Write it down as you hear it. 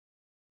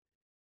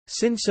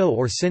Cinsaut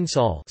or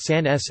Cinsault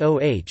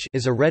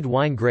is a red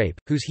wine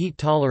grape, whose heat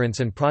tolerance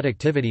and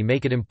productivity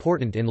make it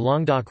important in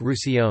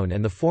Languedoc-Roussillon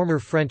and the former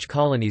French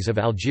colonies of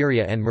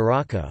Algeria and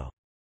Morocco.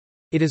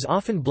 It is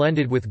often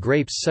blended with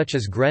grapes such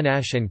as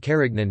Grenache and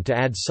Carignan to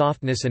add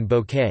softness and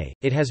bouquet.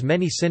 It has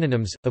many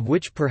synonyms, of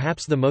which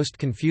perhaps the most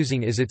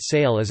confusing is its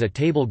sale as a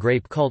table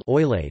grape called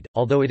oeillade,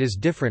 although it is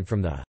different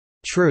from the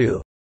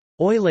true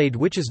oeillade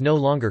which is no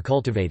longer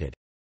cultivated.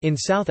 In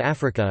South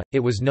Africa, it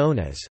was known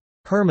as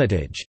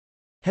Hermitage,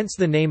 hence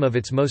the name of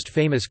its most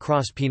famous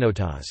cross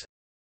Pinotage.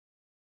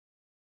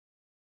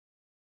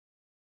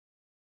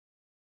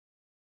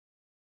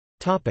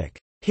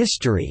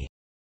 History.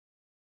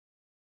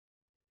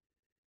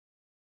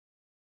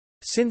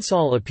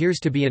 Cinsaut appears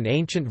to be an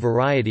ancient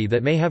variety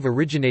that may have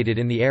originated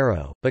in the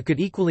Arrow, but could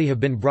equally have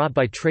been brought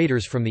by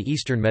traders from the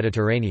eastern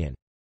Mediterranean.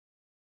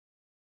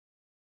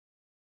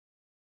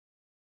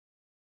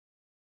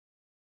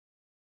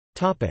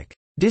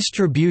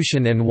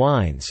 Distribution and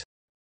wines.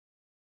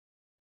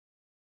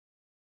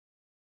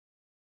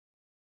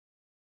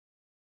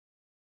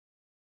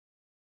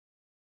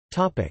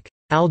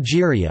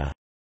 Algeria.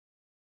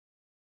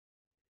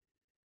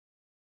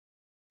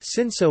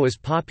 Cinsaut is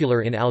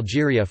popular in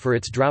Algeria for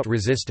its drought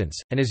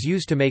resistance, and is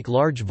used to make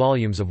large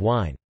volumes of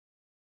wine.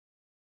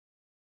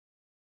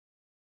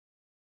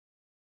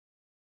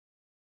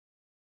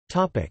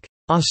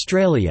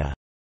 Australia.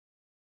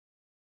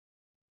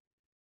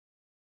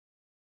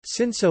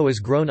 Cinsaut is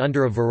grown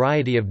under a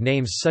variety of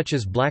names such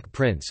as Black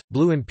Prince,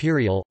 Blue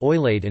Imperial,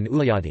 Oeillade and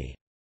Ouliadi.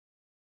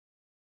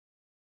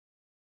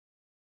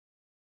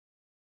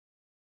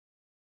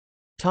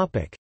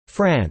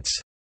 France.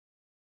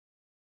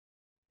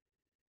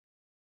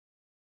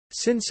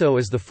 Cinsaut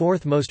is the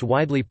fourth most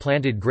widely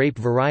planted grape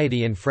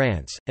variety in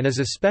France, and is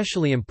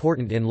especially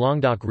important in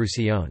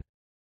Languedoc-Roussillon.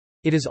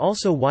 It is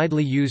also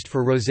widely used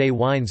for rosé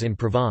wines in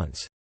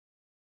Provence.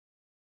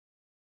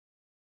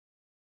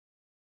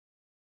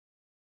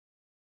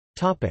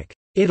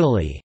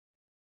 Italy.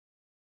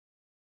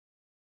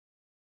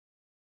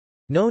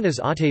 Known as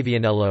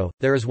Ottavianello,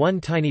 there is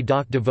one tiny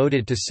dock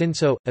devoted to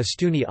Cinsaut,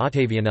 Astuni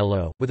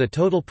Ottavianello, with a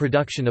total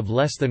production of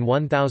less than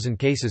 1,000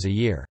 cases a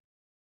year.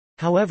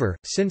 However,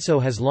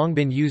 Cinsaut has long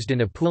been used in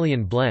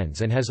Apulian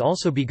blends and has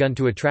also begun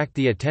to attract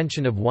the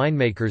attention of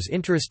winemakers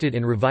interested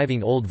in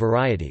reviving old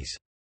varieties.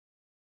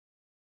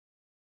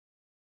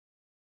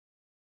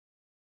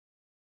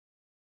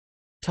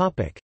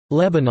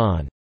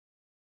 Lebanon.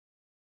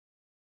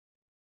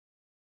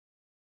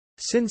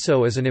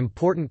 Cinsaut is an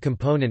important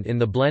component in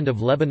the blend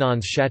of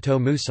Lebanon's Chateau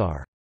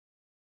Moussar.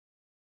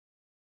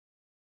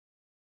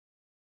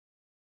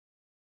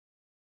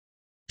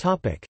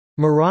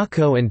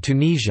 Morocco and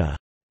Tunisia.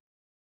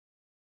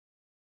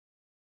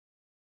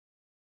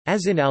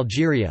 As in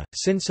Algeria,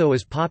 Cinsaut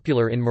is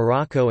popular in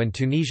Morocco and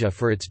Tunisia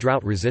for its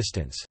drought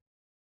resistance.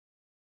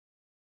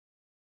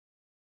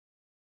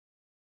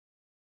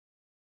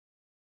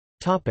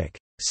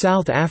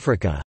 South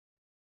Africa.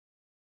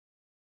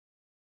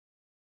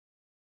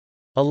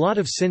 A lot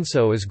of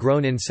Cinsaut is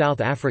grown in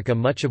South Africa,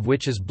 much of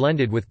which is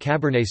blended with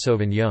Cabernet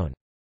Sauvignon.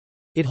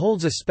 It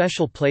holds a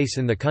special place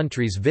in the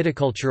country's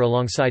viticulture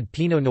alongside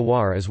Pinot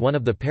Noir as one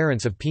of the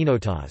parents of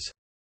Pinotage.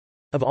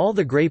 Of all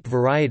the grape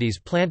varieties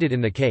planted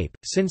in the Cape,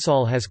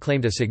 Cinsaut has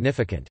claimed a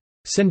significant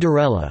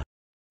Cinderella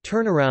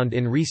turnaround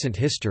in recent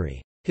history.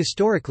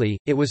 Historically,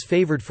 it was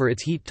favored for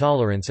its heat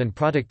tolerance and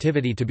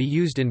productivity to be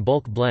used in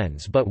bulk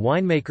blends, but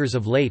winemakers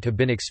of late have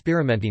been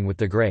experimenting with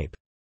the grape.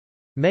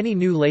 Many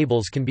new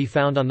labels can be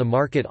found on the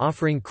market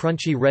offering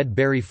crunchy red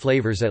berry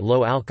flavors at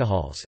low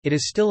alcohols. It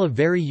is still a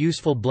very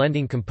useful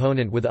blending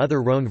component with other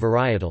Rhône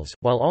varietals,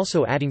 while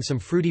also adding some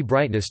fruity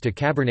brightness to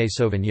Cabernet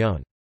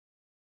Sauvignon.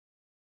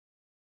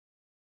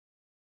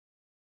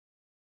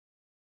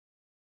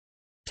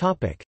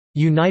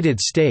 United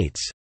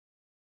States.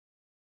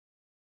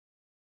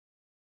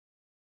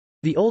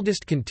 The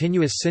oldest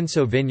continuous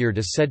Cinsaut vineyard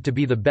is said to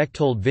be the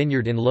Bechtold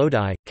Vineyard in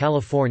Lodi,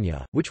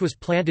 California, which was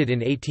planted in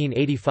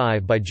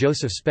 1885 by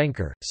Joseph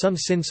Spenker. Some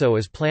Cinsaut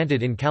is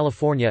planted in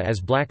California as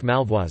Black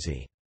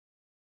Malvoisie.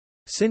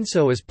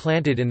 Cinsaut is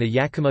planted in the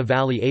Yakima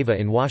Valley Ava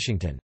in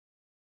Washington.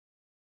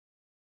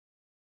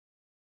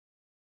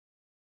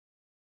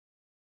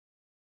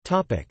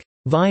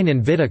 Vine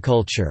and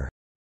viticulture.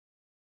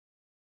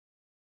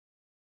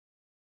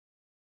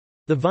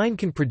 The vine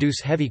can produce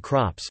heavy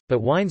crops,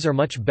 but wines are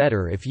much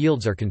better if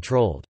yields are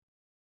controlled.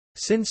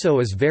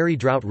 Cinsaut is very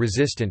drought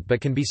resistant but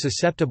can be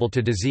susceptible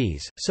to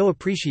disease, so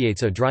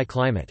appreciates a dry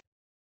climate.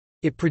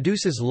 It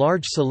produces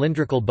large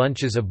cylindrical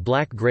bunches of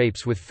black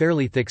grapes with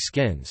fairly thick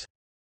skins.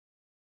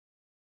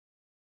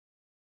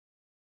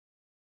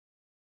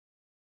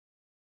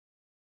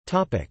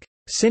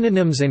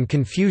 Synonyms and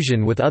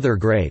confusion with other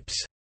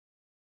grapes.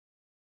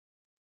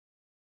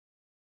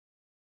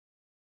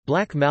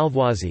 Black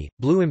Malvoisie,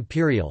 Blue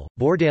Imperial,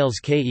 Bordales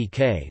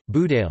Kek,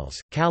 Boudales,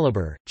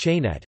 Caliber,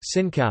 Chainet,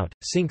 Cinsaut,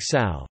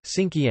 Cinsaut,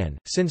 Cinkien,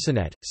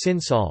 Cincinnet,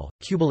 Cinsaut,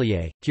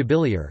 Cubilier,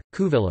 Cubilier,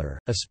 Cuvillер,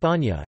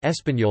 España,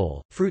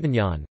 Espagnol,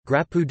 Frutignan,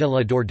 Grappou de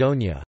la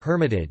Dordogne,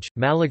 Hermitage,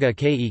 Malaga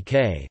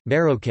Kek,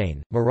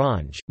 Marocaine,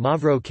 Morange,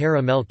 Mavro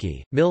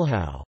Caramelki,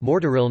 Milhau,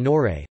 Mortaril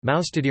Nore,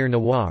 Moustadir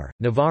Noir,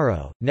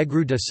 Navarro,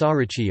 Negru de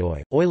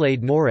Saricioy,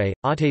 Oilade Nore,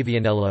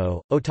 Ottavianello,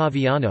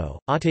 Ottavianello,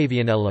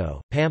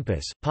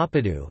 Pampas,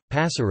 Papadou,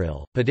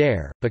 Passeril,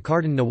 Pader,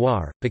 Picardin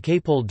Noir,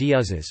 Picapole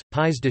d'Uzes,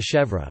 Pies de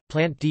Chèvre,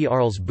 Plante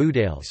d'Arles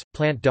Boudales,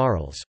 Plante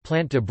d'Arles,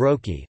 Plante de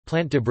Broquis,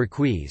 Plante de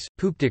Brequise,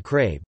 Poupe de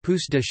Crabe,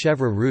 Pousse de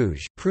Chèvre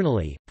Rouge,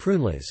 Prunelli,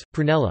 Prunellas,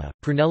 Prunella,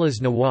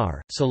 Prunellas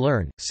Noir,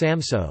 Salerne,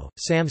 Samso,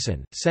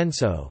 Samson,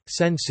 Senso,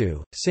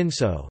 Sensu,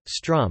 Cinsaut,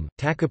 Strum,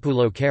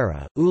 Tacapulo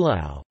Cara,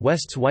 Ulao,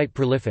 West's White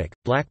Prolific,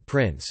 Black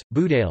Prince,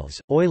 Boudales,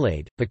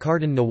 Oilade,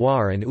 Picardin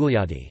Noir and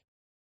Uliadi.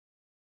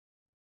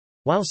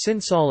 While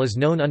Cinsaut is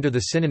known under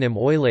the synonym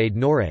Oilade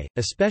Nore,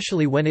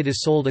 especially when it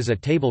is sold as a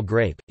table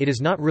grape, it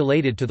is not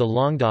related to the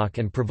Languedoc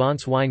and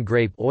Provence wine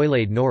grape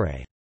Oilade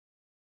Nore.